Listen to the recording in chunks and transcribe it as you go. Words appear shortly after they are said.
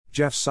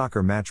Jeff's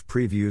Soccer Match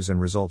Previews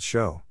and Results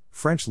Show,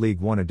 French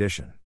Ligue 1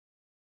 edition.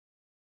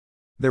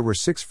 There were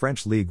 6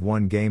 French Ligue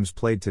 1 games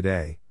played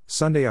today,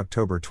 Sunday,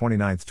 October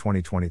 29,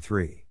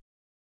 2023.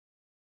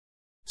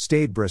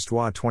 Stade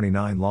Brestois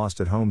 29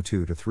 lost at home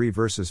 2-3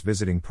 versus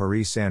visiting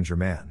Paris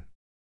Saint-Germain.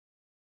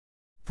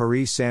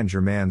 Paris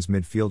Saint-Germain's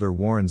midfielder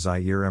Warren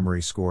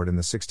Zaïre-Emery scored in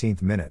the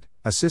 16th minute,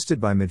 assisted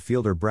by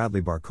midfielder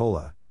Bradley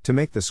Barcola, to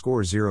make the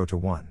score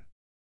 0-1.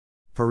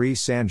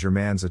 Paris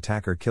Saint-Germain's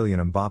attacker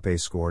Kylian Mbappé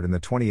scored in the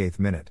 28th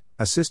minute,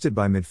 assisted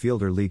by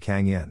midfielder Lee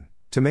Kang-in,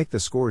 to make the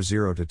score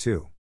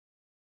 0-2.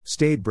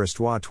 Stade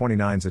Brestois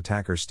 29's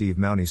attacker Steve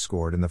Mounty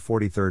scored in the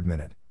 43rd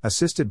minute,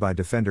 assisted by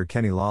defender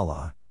Kenny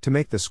Lala, to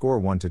make the score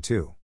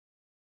 1-2.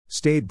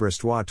 Stade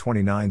Brestois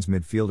 29's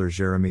midfielder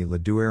Jérémy Le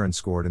Douarin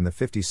scored in the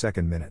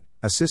 52nd minute,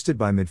 assisted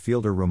by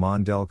midfielder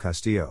Romain Del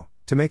Castillo,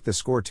 to make the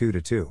score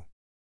 2-2.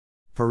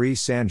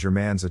 Paris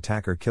Saint-Germain's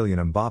attacker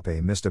Kylian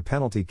Mbappé missed a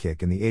penalty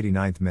kick in the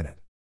 89th minute.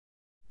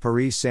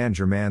 Paris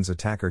Saint-Germain's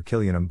attacker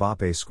Kylian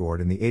Mbappé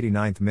scored in the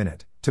 89th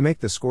minute, to make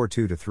the score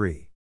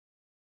 2-3.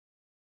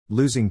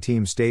 Losing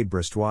team Stade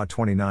Brestois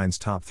 29's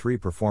top 3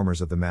 performers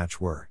of the match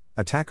were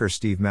attacker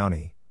Steve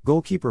Mounty,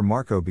 goalkeeper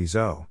Marco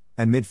Bizot,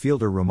 and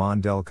midfielder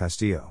Romain Del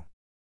Castillo.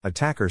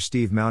 Attacker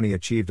Steve Mounty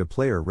achieved a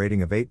player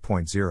rating of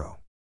 8.0.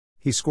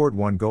 He scored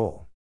 1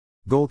 goal.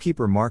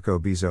 Goalkeeper Marco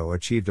Bizot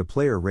achieved a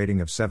player rating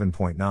of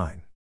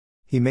 7.9.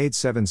 He made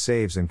 7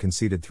 saves and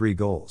conceded 3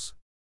 goals.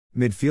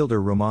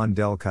 Midfielder Romain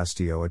Del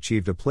Castillo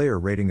achieved a player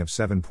rating of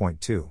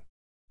 7.2.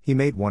 He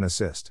made 1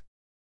 assist.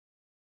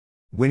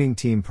 Winning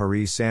team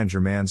Paris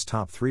Saint-Germain's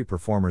top 3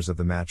 performers of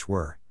the match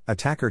were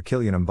attacker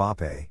Kylian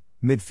Mbappé,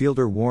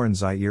 midfielder Warren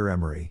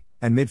Zaïre-Emery,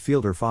 and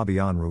midfielder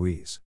Fabian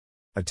Ruiz.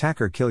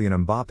 Attacker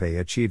Kylian Mbappé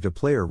achieved a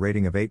player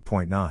rating of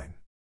 8.9.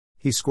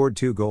 He scored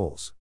 2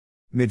 goals.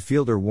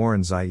 Midfielder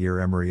Warren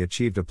Zaïre-Emery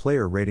achieved a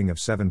player rating of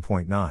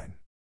 7.9.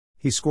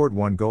 He scored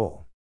 1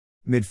 goal.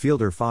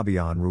 Midfielder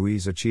Fabian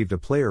Ruiz achieved a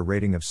player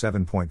rating of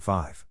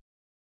 7.5.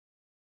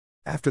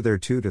 After their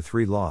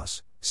 2-3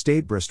 loss,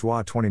 Stade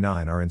Brestois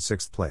 29 are in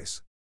 6th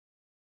place.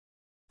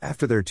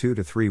 After their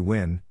 2-3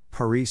 win,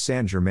 Paris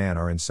Saint-Germain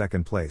are in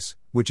 2nd place,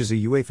 which is a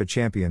UEFA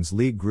Champions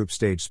League group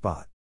stage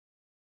spot.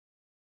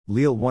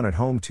 Lille won at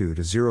home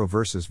 2-0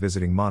 versus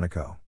visiting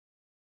Monaco.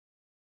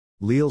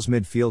 Lille's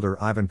midfielder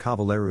Ivan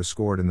Cavaleru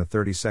scored in the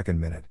 32nd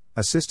minute,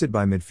 assisted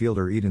by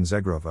midfielder Eden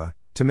Zegrova,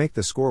 to make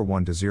the score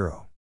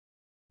 1-0.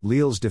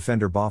 Lille's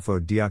defender Bafo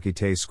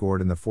Diakité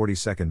scored in the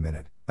 42nd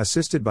minute,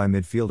 assisted by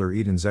midfielder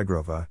Eden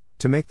Zegrova,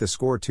 to make the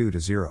score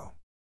 2-0.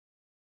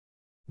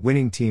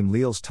 Winning team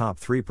Lille's top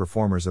 3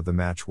 performers of the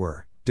match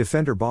were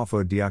defender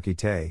Bafo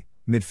Diakité,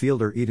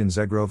 midfielder Eden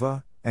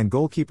Zegrova, and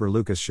goalkeeper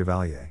Lucas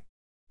Chevalier.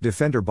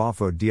 Defender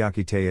Bafo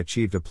Diakité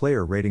achieved a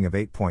player rating of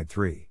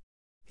 8.3.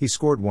 He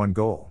scored 1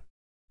 goal.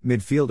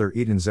 Midfielder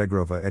Eden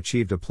Zegrova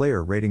achieved a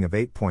player rating of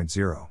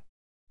 8.0.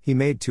 He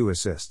made 2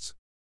 assists.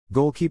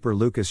 Goalkeeper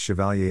Lucas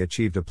Chevalier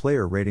achieved a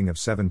player rating of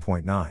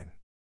 7.9.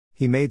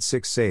 He made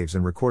 6 saves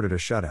and recorded a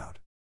shutout.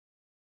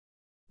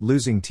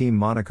 Losing team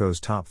Monaco's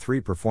top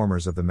 3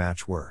 performers of the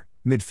match were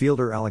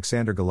midfielder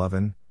Alexander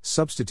Golovin,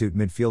 substitute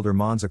midfielder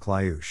Monza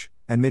Clayush,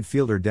 and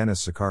midfielder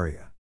Denis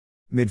Zakaria.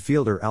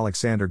 Midfielder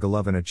Alexander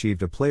Golovin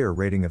achieved a player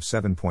rating of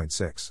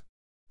 7.6.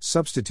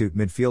 Substitute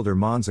midfielder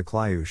Monza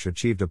Clayush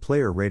achieved a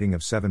player rating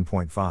of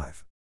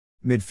 7.5.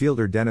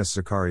 Midfielder Denis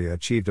Zakaria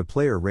achieved a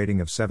player rating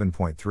of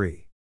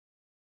 7.3.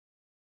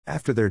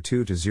 After their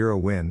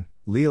 2-0 win,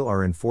 Lille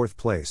are in 4th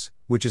place,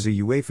 which is a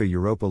UEFA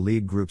Europa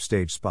League group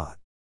stage spot.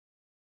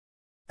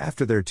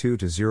 After their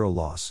 2-0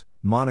 loss,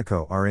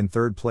 Monaco are in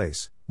 3rd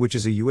place, which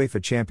is a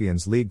UEFA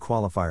Champions League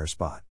qualifier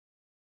spot.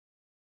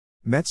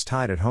 Metz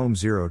tied at home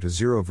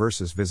 0-0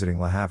 versus visiting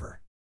Le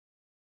Havre.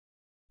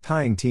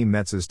 Tying team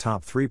Metz's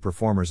top 3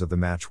 performers of the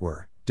match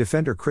were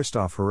defender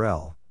Christophe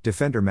Hurel,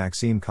 defender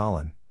Maxime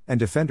Collin, and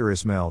defender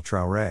Ismaël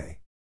Traoré.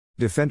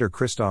 Defender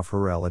Christophe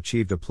Hurel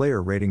achieved a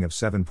player rating of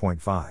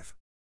 7.5.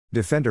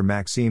 Defender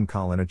Maxime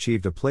Collin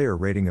achieved a player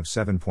rating of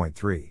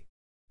 7.3.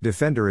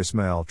 Defender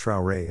Ismaël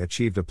Traoré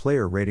achieved a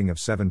player rating of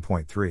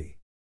 7.3.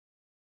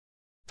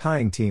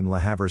 Tying team Le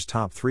Havre's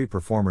top 3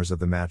 performers of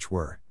the match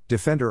were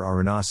defender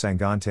Aruna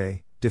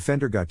Sangante,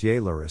 defender Gauthier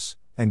Loris,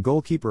 and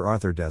goalkeeper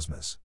Arthur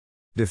Desmas.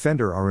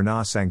 Defender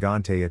Aruna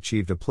Sangante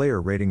achieved a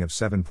player rating of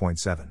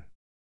 7.7.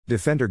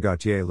 Defender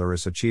Gauthier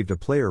Loris achieved a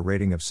player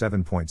rating of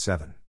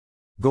 7.7.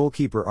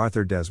 Goalkeeper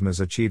Arthur Desmas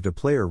achieved a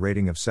player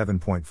rating of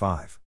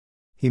 7.5.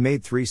 He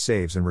made 3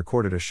 saves and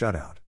recorded a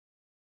shutout.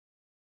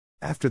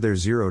 After their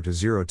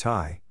 0-0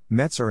 tie,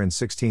 Metz are in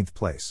 16th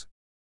place.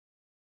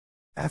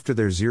 After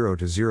their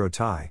 0-0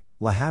 tie,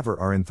 Le Havre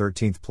are in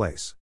 13th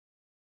place.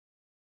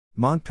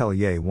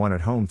 Montpellier won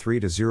at home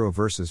 3-0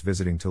 versus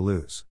visiting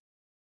Toulouse.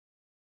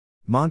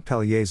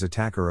 Montpellier's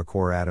attacker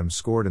Akor Adams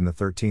scored in the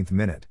 13th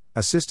minute,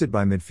 assisted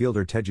by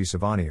midfielder Teji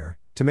Savanier,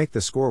 to make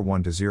the score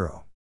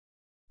 1-0.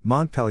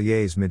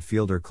 Montpellier's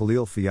midfielder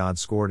Khalil Fiad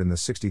scored in the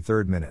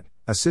 63rd minute,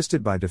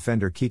 assisted by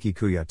defender Kiki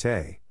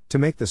Kouyaté, to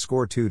make the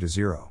score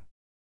 2-0.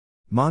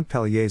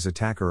 Montpellier's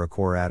attacker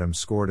Akor Adams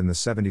scored in the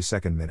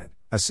 72nd minute,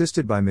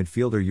 assisted by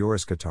midfielder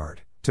Joris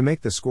Catard, to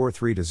make the score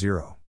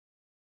 3-0.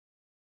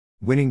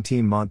 Winning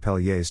team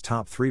Montpellier's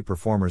top three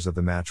performers of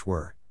the match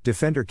were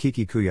defender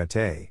Kiki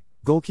Kouyaté,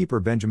 goalkeeper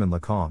Benjamin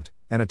Lecomte,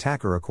 and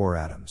attacker Akor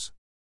Adams.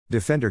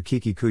 Defender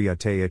Kiki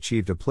Kouyaté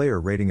achieved a player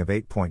rating of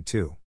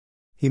 8.2.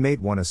 He made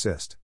one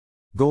assist.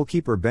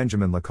 Goalkeeper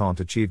Benjamin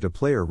Lecomte achieved a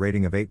player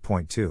rating of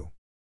 8.2.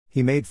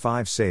 He made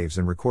 5 saves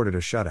and recorded a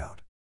shutout.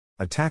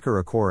 Attacker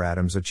Akor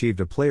Adams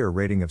achieved a player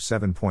rating of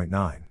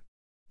 7.9.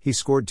 He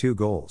scored 2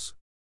 goals.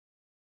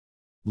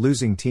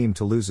 Losing team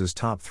Toulouse's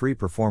top 3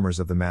 performers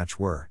of the match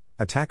were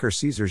attacker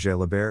César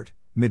Gélibert,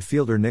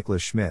 midfielder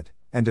Nicolas Schmidt,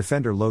 and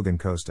defender Logan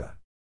Costa.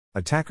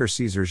 Attacker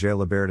César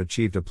Gélibert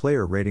achieved a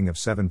player rating of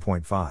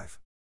 7.5.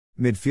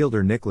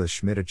 Midfielder Nicolas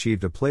Schmidt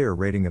achieved a player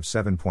rating of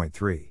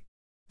 7.3.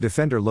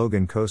 Defender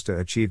Logan Costa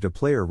achieved a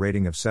player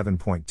rating of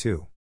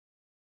 7.2.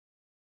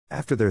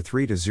 After their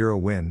 3-0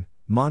 win,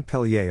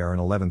 Montpellier are in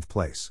 11th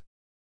place.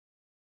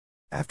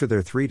 After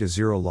their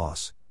 3-0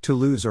 loss,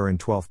 Toulouse are in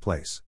 12th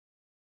place.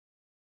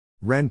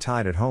 Rennes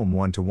tied at home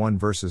 1-1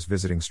 versus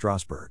visiting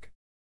Strasbourg.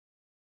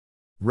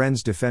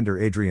 Rennes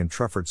defender Adrien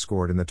Truffert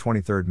scored in the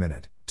 23rd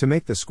minute, to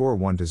make the score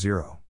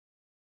 1-0.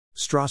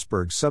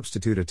 Strasbourg's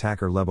substitute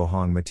attacker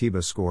Lebohang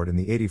Matiba scored in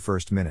the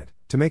 81st minute,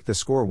 to make the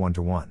score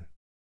 1-1.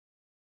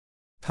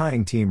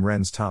 Tying team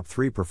Rennes' top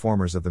 3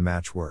 performers of the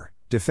match were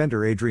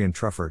defender Adrien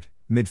Truffert,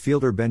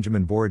 midfielder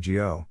Benjamin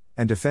Borgio,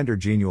 and defender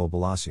Gignoul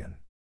Balassian.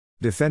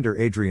 Defender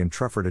Adrien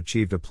Truffert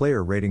achieved a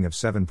player rating of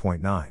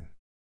 7.9.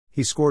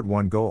 He scored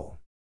 1 goal.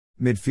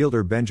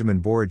 Midfielder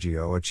Benjamin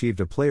Borgio achieved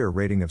a player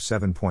rating of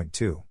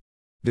 7.2.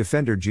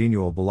 Defender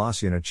Gignoul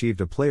Balassian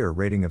achieved a player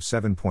rating of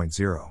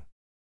 7.0.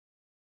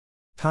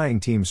 Tying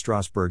team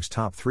Strasbourg's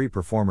top 3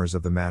 performers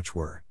of the match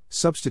were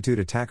substitute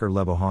attacker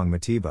Lebohang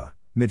Matiba,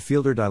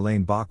 midfielder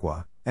Dylan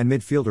Bakwa, and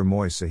midfielder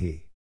Moise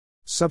Sahi.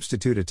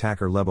 Substitute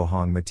attacker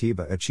Lebohang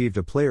Matiba achieved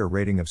a player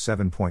rating of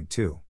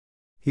 7.2.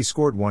 He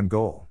scored 1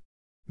 goal.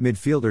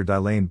 Midfielder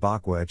Dylan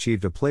Bakwa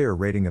achieved a player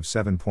rating of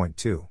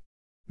 7.2.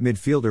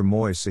 Midfielder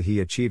Moise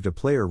Sahi achieved a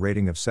player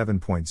rating of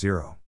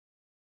 7.0.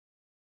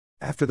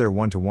 After their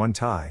 1-1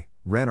 tie,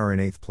 Rennes are in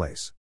 8th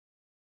place.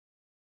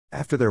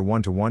 After their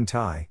 1-1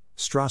 tie,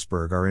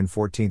 Strasbourg are in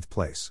 14th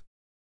place.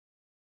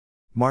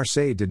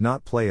 Marseille did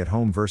not play at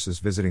home versus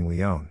visiting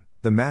Lyon.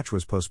 The match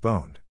was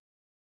postponed.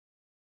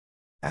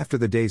 After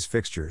the day's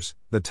fixtures,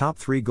 the top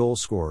 3 goal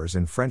scorers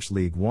in French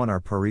Ligue 1 are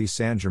Paris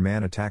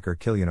Saint-Germain attacker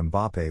Kylian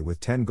Mbappé with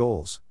 10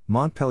 goals,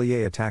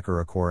 Montpellier attacker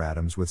Akor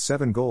Adams with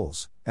 7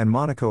 goals, and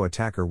Monaco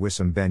attacker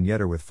Wissam Ben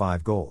Yedder with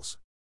 5 goals.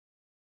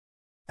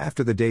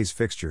 After the day's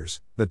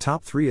fixtures, the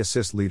top 3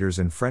 assist leaders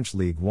in French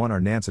Ligue 1 are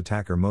Nantes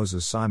attacker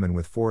Moses Simon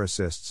with 4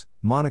 assists,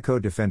 Monaco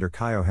defender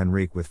Caio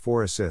Henrique with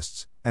 4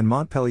 assists, and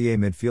Montpellier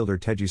midfielder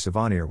Teji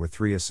Savanier with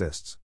 3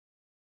 assists.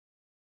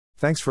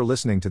 Thanks for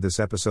listening to this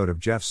episode of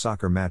Jeff's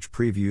Soccer Match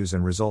Previews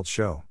and Results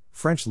Show,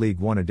 French Ligue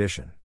 1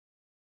 edition.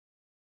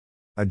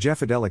 A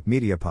Jeffadelic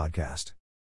Media Podcast.